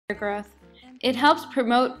growth. It helps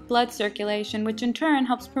promote blood circulation, which in turn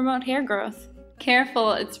helps promote hair growth.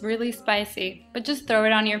 Careful, it's really spicy, but just throw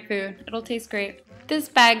it on your food. It'll taste great. This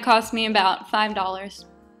bag cost me about $5.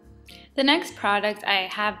 The next product I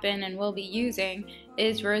have been and will be using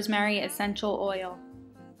is rosemary essential oil.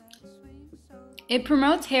 It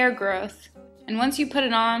promotes hair growth, and once you put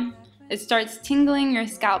it on, it starts tingling your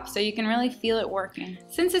scalp so you can really feel it working.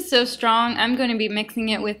 Since it's so strong, I'm going to be mixing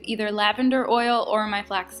it with either lavender oil or my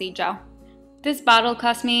flaxseed gel. This bottle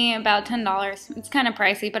cost me about $10. It's kind of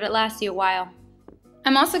pricey, but it lasts you a while.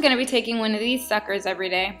 I'm also going to be taking one of these suckers every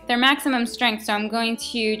day. They're maximum strength, so I'm going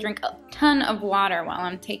to drink a ton of water while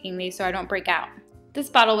I'm taking these so I don't break out. This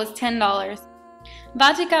bottle was $10.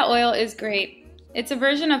 Vatica oil is great. It's a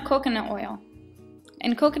version of coconut oil.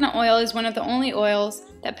 And coconut oil is one of the only oils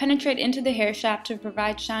that penetrate into the hair shaft to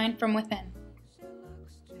provide shine from within.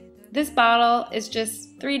 This bottle is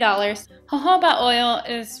just $3. Jojoba oil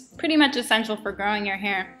is pretty much essential for growing your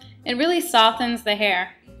hair. It really softens the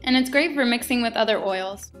hair, and it's great for mixing with other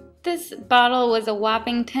oils. This bottle was a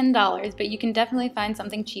whopping $10, but you can definitely find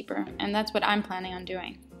something cheaper, and that's what I'm planning on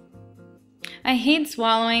doing. I hate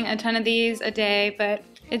swallowing a ton of these a day, but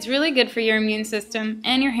it's really good for your immune system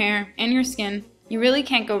and your hair and your skin. You really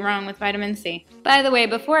can't go wrong with vitamin C. By the way,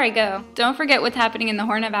 before I go, don't forget what's happening in the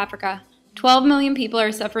Horn of Africa. 12 million people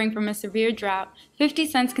are suffering from a severe drought. 50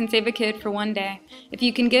 cents can save a kid for one day. If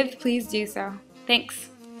you can give, please do so. Thanks.